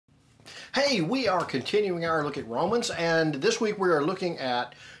Hey, we are continuing our look at Romans, and this week we are looking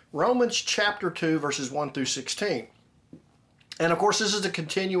at Romans chapter 2, verses 1 through 16. And of course, this is a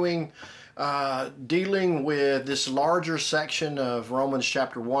continuing dealing with this larger section of Romans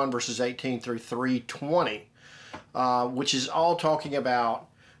chapter 1, verses 18 through 3:20, which is all talking about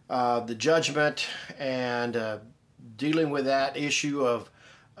the judgment and dealing with that issue of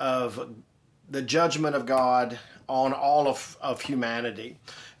the judgment of God on all of humanity.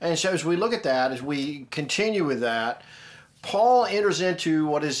 And so as we look at that, as we continue with that, Paul enters into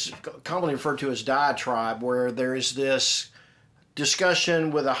what is commonly referred to as diatribe, where there is this discussion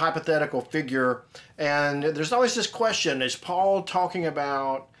with a hypothetical figure, and there's always this question: is Paul talking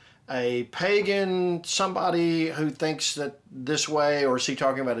about a pagan, somebody who thinks that this way, or is he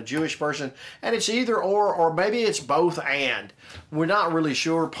talking about a Jewish person? And it's either or maybe it's both and. We're not really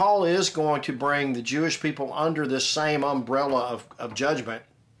sure. Paul is going to bring the Jewish people under this same umbrella of judgment,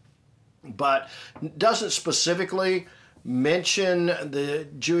 but doesn't specifically mention the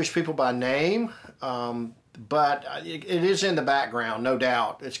Jewish people by name, but it is in the background, no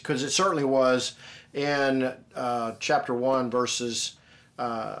doubt. It's because it certainly was in chapter 1, verses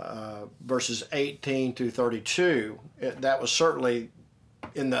 18 through 32. That was certainly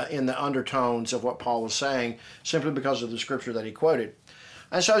in the undertones of what Paul was saying, simply because of the scripture that he quoted.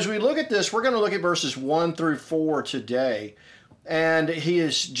 And so as we look at this, we're going to look at verses 1 through 4 today. And he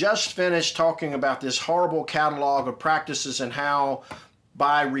has just finished talking about this horrible catalog of practices and how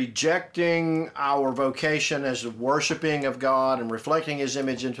by rejecting our vocation as the worshiping of God and reflecting his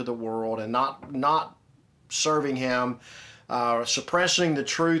image into the world and not serving him, suppressing the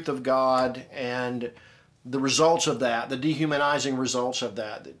truth of God, and the results of that, the dehumanizing results of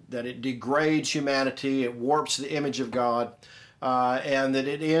that it degrades humanity, it warps the image of God, and that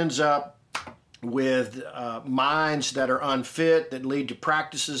it ends up with minds that are unfit, that lead to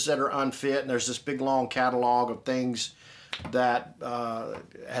practices that are unfit. And there's this big long catalog of things that,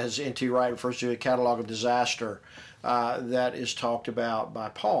 as N.T. Wright refers to, a catalog of disaster that is talked about by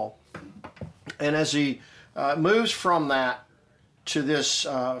Paul. And as he moves from that to this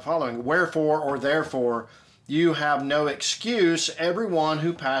following: wherefore or therefore you have no excuse, everyone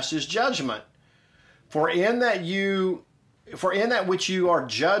who passes judgment. For in that which you are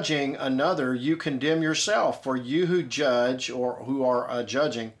judging another, you condemn yourself. For you who judge, or who are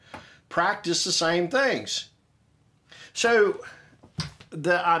judging, practice the same things. So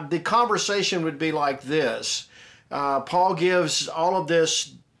the conversation would be like this. Paul gives all of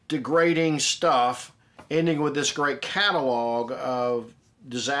this degrading stuff, ending with this great catalog of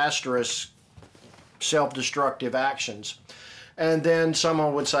disastrous, self-destructive actions. And then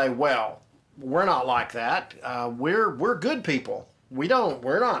someone would say, well, we're not like that. We're good people.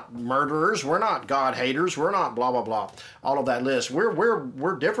 We're not murderers. We're not God haters. We're not blah blah blah. All of that list.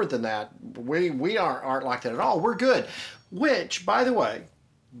 We're different than that. We aren't like that at all. We're good. Which, by the way,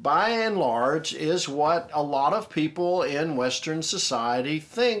 by and large, is what a lot of people in Western society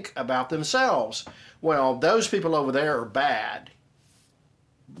think about themselves. Well, those people over there are bad.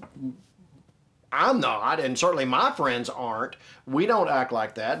 I'm not, and certainly my friends aren't. We don't act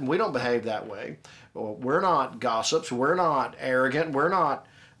like that, and we don't behave that way. We're not gossips. We're not arrogant. We're not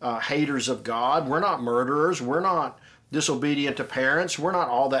haters of God. We're not murderers. We're not disobedient to parents. We're not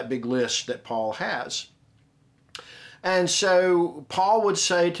all that big list that Paul has. And so Paul would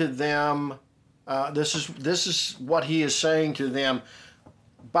say to them, this is what he is saying to them: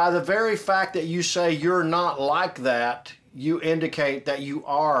 by the very fact that you say you're not like that, you indicate that you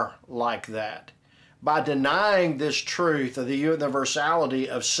are like that. By denying this truth of the universality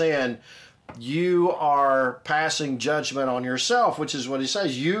of sin, you are passing judgment on yourself, which is what he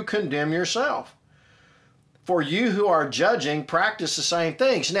says. You condemn yourself. For you who are judging, practice the same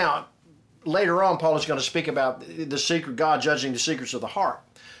things. Now, later on, Paul is going to speak about the secret, God judging the secrets of the heart.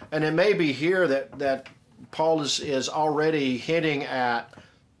 And it may be here that Paul is already hinting at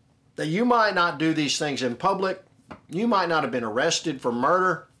that you might not do these things in public. You might not have been arrested for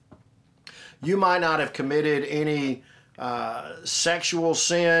murder. You might not have committed any sexual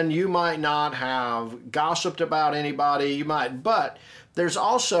sin. You might not have gossiped about anybody. You might, but there's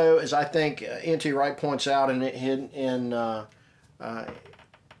also, as I think N.T. Wright points out in the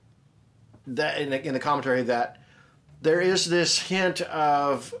commentary, that there is this hint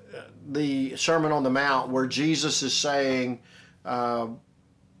of the Sermon on the Mount where Jesus is saying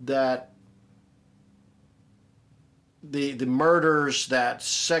that the murders, that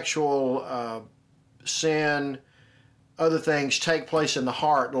sexual sin, other things take place in the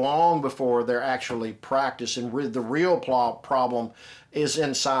heart long before they're actually practiced. And the real problem is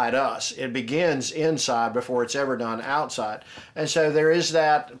inside us. It begins inside before it's ever done outside. And so there is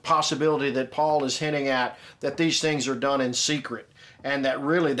that possibility that Paul is hinting at, that these things are done in secret, and that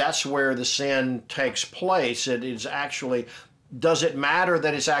really that's where the sin takes place. It is actually, does it matter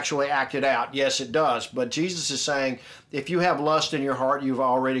that it's actually acted out? Yes, it does. But Jesus is saying, if you have lust in your heart, you've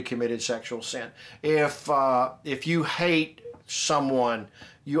already committed sexual sin. If you hate someone,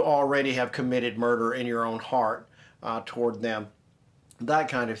 you already have committed murder in your own heart toward them. That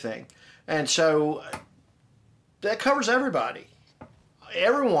kind of thing. And so that covers everybody.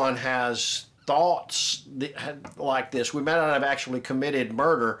 Everyone has thoughts like this. We might not have actually committed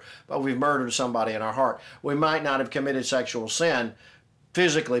murder, but we've murdered somebody in our heart. We might not have committed sexual sin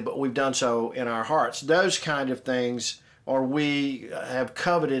physically, but we've done so in our hearts. Those kind of things, or we have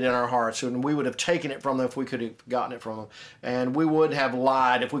coveted in our hearts, and we would have taken it from them if we could have gotten it from them. And we would have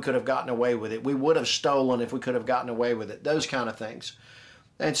lied if we could have gotten away with it. We would have stolen if we could have gotten away with it. Those kind of things.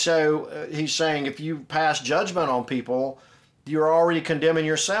 And so he's saying, if you pass judgment on people, you're already condemning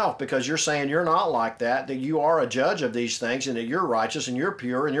yourself, because you're saying you're not like that you are a judge of these things, and that you're righteous and you're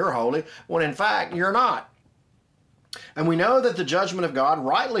pure and you're holy, when in fact you're not. And we know that the judgment of God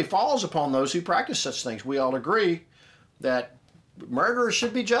rightly falls upon those who practice such things. We all agree that murderers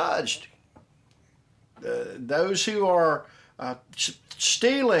should be judged. Those who are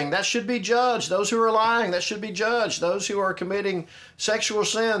stealing, that should be judged. Those who are lying, that should be judged. Those who are committing sexual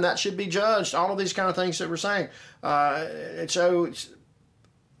sin, that should be judged. All of these kind of things that we're saying. And so,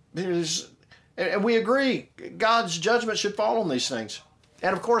 and we agree, God's judgment should fall on these things.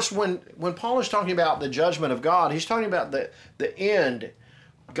 And of course, when Paul is talking about the judgment of God, he's talking about the end,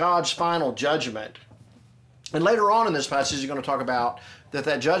 God's final judgment. And later on in this passage, he's going to talk about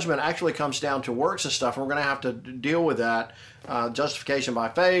that judgment actually comes down to works and stuff. And we're going to have to deal with that, justification by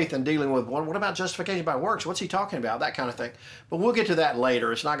faith, and dealing with, what about justification by works? What's he talking about? That kind of thing. But we'll get to that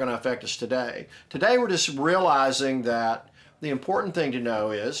later. It's not going to affect us today. Today we're just realizing that the important thing to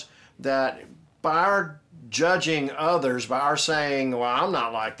know is that by our judging others, by our saying, well, I'm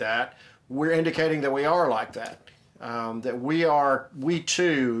not like that, we're indicating that we are like that. That we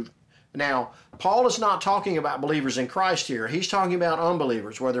too. Now, Paul is not talking about believers in Christ here. He's talking about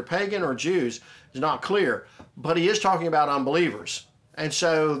unbelievers, whether pagan or Jews is not clear, but he is talking about unbelievers. And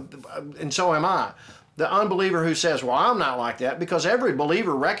so am I. The unbeliever who says, well, I'm not like that, because every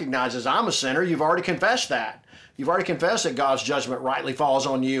believer recognizes I'm a sinner. You've already confessed that. You've already confessed that God's judgment rightly falls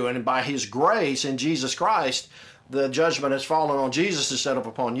on you, and by his grace in Jesus Christ, the judgment has fallen on Jesus instead of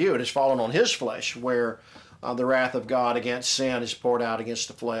upon you. It has fallen on his flesh, where the wrath of God against sin is poured out against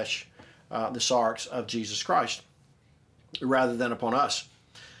the flesh, the sarx of Jesus Christ, rather than upon us.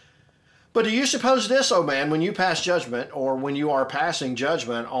 But do you suppose this, oh man, when you pass judgment, or when you are passing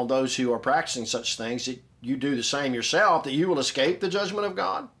judgment on those who are practicing such things, that you do the same yourself, that you will escape the judgment of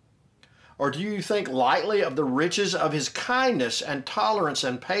God? Or do you think lightly of the riches of his kindness and tolerance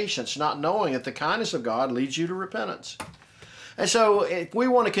and patience, not knowing that the kindness of God leads you to repentance? And so if we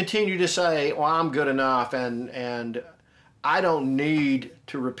want to continue to say, well, I'm good enough, and I don't need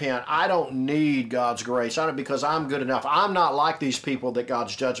to repent, I don't need God's grace, because I'm good enough, I'm not like these people that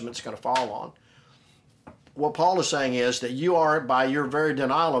God's judgment's going to fall on. What Paul is saying is that you are, by your very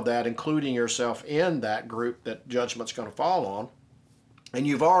denial of that, including yourself in that group that judgment's going to fall on. And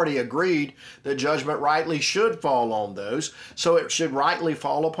you've already agreed that judgment rightly should fall on those, so it should rightly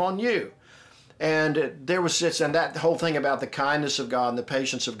fall upon you. And there was this, and that whole thing about the kindness of God and the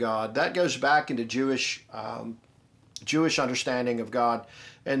patience of God, that goes back into Jewish understanding of God,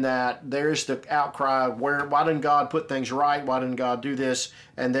 and that there's the outcry, why didn't God put things right? Why didn't God do this?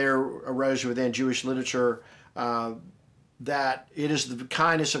 And there arose within Jewish literature that it is the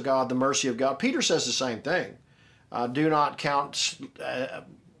kindness of God, the mercy of God. Peter says the same thing. Do not count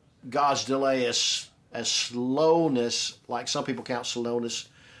God's delay as slowness, like some people count slowness,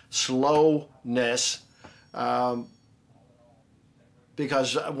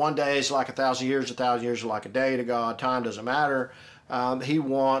 because one day is like 1,000 years, 1,000 years are like a day to God. Time doesn't matter. He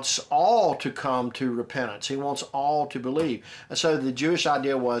wants all to come to repentance. He wants all to believe. And so the Jewish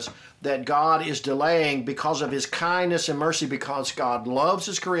idea was that God is delaying because of his kindness and mercy, because God loves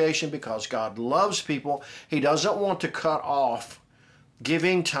his creation, because God loves people. He doesn't want to cut off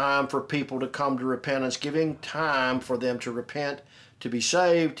giving time for people to come to repentance, giving time for them to repent, to be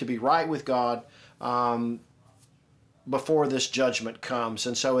saved, to be right with God, before this judgment comes.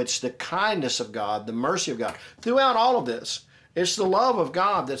 And so it's the kindness of God, the mercy of God. Throughout all of this, it's the love of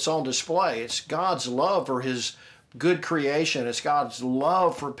God that's on display. It's God's love for his good creation. It's God's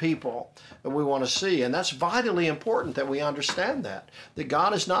love for people that we want to see. And that's vitally important that we understand that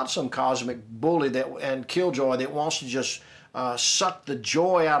God is not some cosmic bully and killjoy that wants to just suck the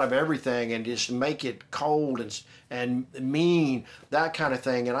joy out of everything and just make it cold and mean, that kind of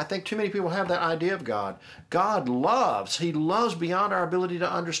thing. And I think too many people have that idea of God. God loves. He loves beyond our ability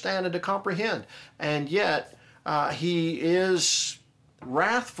to understand and to comprehend. And yet he is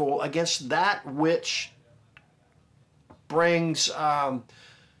wrathful against that which brings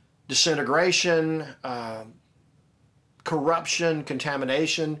disintegration, corruption,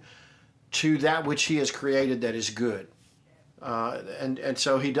 contamination to that which he has created that is good. And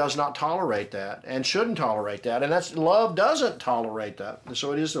so he does not tolerate that and shouldn't tolerate that. And that's love doesn't tolerate that. And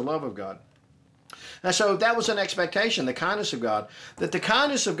so it is the love of God. And so that was an expectation, the kindness of God, that the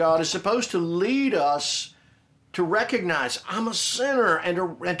kindness of God is supposed to lead us to recognize I'm a sinner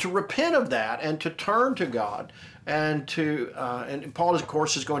and to repent of that and to turn to God. And Paul, of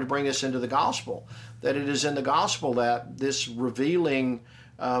course, is going to bring this into the gospel, that it is in the gospel that this revealing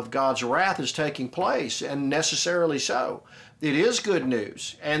of God's wrath is taking place, and necessarily so. It is good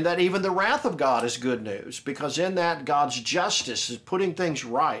news, and that even the wrath of God is good news, because in that God's justice is putting things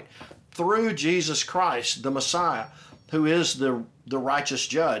right through Jesus Christ, the Messiah, who is the righteous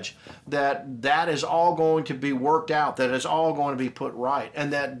judge, that is all going to be worked out, that is all going to be put right,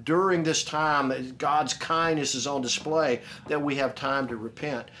 and that during this time that God's kindness is on display, that we have time to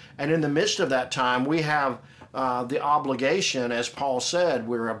repent. And in the midst of that time, we have the obligation, as Paul said,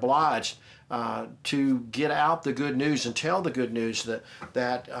 we're obliged to get out the good news and tell the good news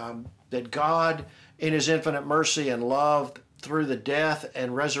that God, in his infinite mercy and love, through the death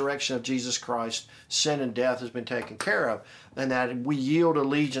and resurrection of Jesus Christ, sin and death has been taken care of, and that we yield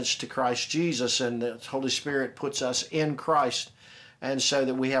allegiance to Christ Jesus, and the Holy Spirit puts us in Christ, and so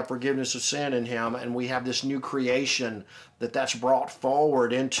that we have forgiveness of sin in him, and we have this new creation that's brought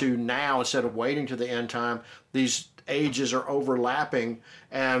forward into now instead of waiting to the end time. These ages are overlapping,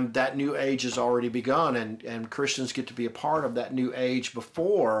 and that new age has already begun, and Christians get to be a part of that new age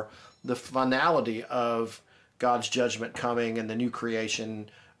before the finality of God's judgment coming and the new creation,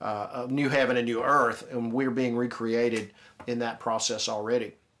 of new heaven and new earth, and we're being recreated in that process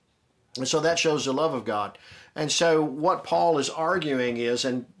already. And so that shows the love of God. And so what Paul is arguing is,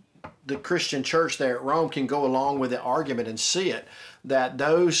 and the Christian church there at Rome can go along with the argument and see it, that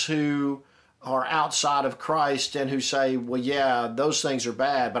those who are outside of Christ and who say, well, yeah, those things are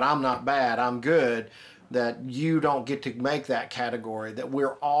bad, but I'm not bad, I'm good, that you don't get to make that category, that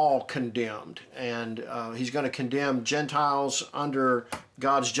we're all condemned. And he's going to condemn Gentiles under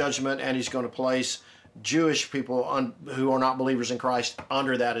God's judgment, and he's going to place Jewish people who are not believers in Christ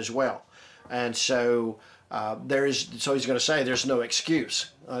under that as well. And so so he's going to say there's no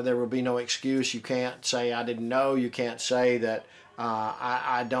excuse. There will be no excuse. You can't say I didn't know. You can't say that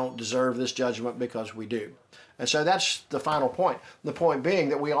I don't deserve this judgment, because we do. And so that's the final point. The point being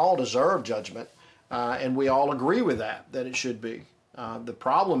that we all deserve judgment. And we all agree with that it should be. The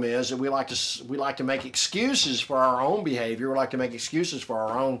problem is that we like to make excuses for our own behavior. We like to make excuses for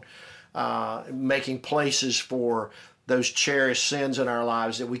our own making places for those cherished sins in our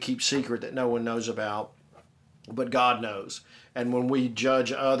lives that we keep secret, that no one knows about, but God knows. And when we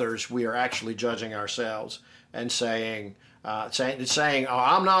judge others, we are actually judging ourselves and saying, oh,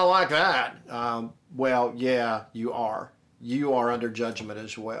 I'm not like that. Well, yeah, you are. You are under judgment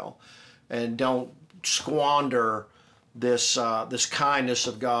as well. And don't squander this kindness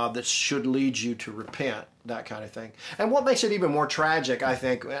of God that should lead you to repent, that kind of thing. And what makes it even more tragic, I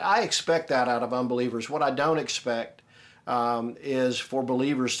think, I expect that out of unbelievers. What I don't expect is for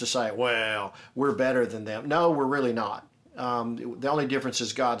believers to say, well, we're better than them. No, we're really not. The only difference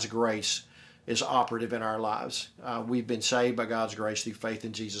is God's grace is operative in our lives. We've been saved by God's grace through faith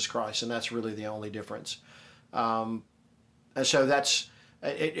in Jesus Christ, and that's really the only difference. And so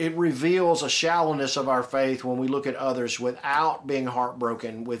it reveals a shallowness of our faith when we look at others without being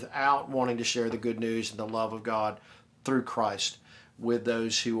heartbroken, without wanting to share the good news and the love of God through Christ with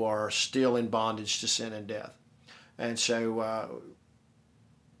those who are still in bondage to sin and death. And so,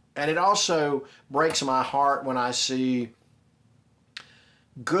 and it also breaks my heart when I see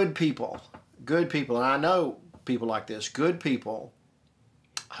good people, and I know people like this, good people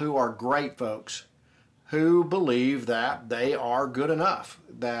who are great folks, who believe that they are good enough,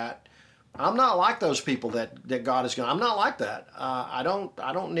 that I'm not like those people that God is going. I'm not like that. I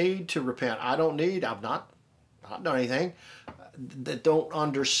don't need to repent. I've not done anything. That don't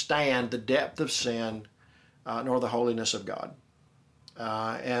understand the depth of sin nor the holiness of God,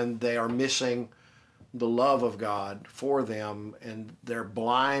 and they are missing the love of God for them, and they're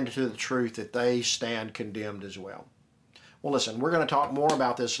blind to the truth that they stand condemned as well. Well, listen, we're going to talk more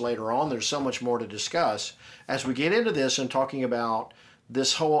about this later on. There's so much more to discuss as we get into this and talking about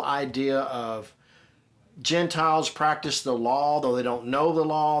this whole idea of Gentiles practice the law, though they don't know the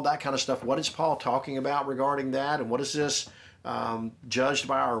law, that kind of stuff. What is Paul talking about regarding that? And what is this judged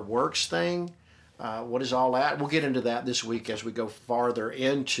by our works thing? What is all that? We'll get into that this week as we go farther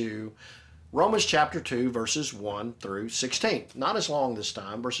into Romans chapter 2, verses 1 through 16. Not as long this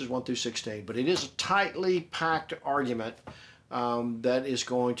time, verses 1 through 16, but it is a tightly packed argument that is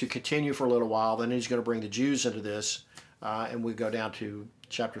going to continue for a little while. Then he's going to bring the Jews into this, and we go down to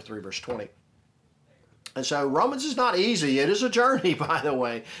chapter 3, verse 20. And so Romans is not easy. It is a journey, by the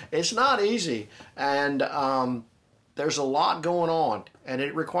way. It's not easy. And there's a lot going on, and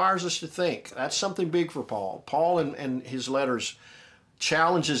it requires us to think. That's something big for Paul. Paul in his letters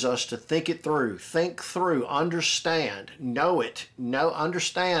challenges us to think it through, understand, know it,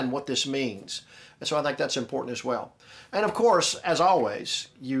 understand what this means. And so I think that's important as well. And of course, as always,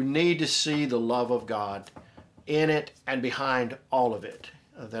 you need to see the love of God in it and behind all of it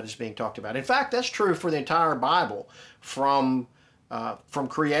that is being talked about. In fact, that's true for the entire Bible, from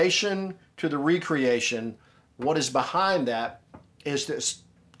creation to the recreation. What is behind that is this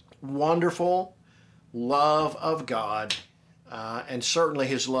wonderful love of God, and certainly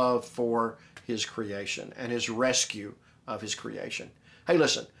his love for his creation and his rescue of his creation. Hey,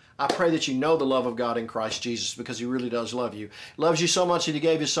 listen, I pray that you know the love of God in Christ Jesus, because he really does love you. He loves you so much that he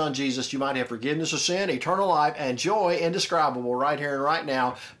gave his son Jesus. You might have forgiveness of sin, eternal life, and joy indescribable right here and right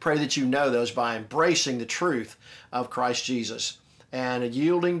now. Pray that you know those by embracing the truth of Christ Jesus and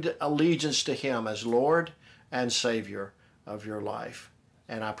yielding allegiance to him as Lord and Savior of your life.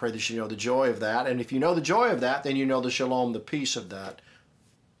 And I pray that you know the joy of that. And if you know the joy of that, then you know the shalom, the peace of that.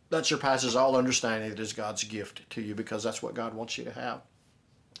 That surpasses all understanding. That is God's gift to you, because that's what God wants you to have.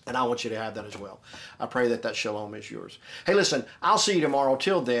 And I want you to have that as well. I pray that that shalom is yours. Hey, listen, I'll see you tomorrow.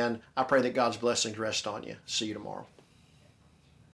 Till then, I pray that God's blessings rest on you. See you tomorrow.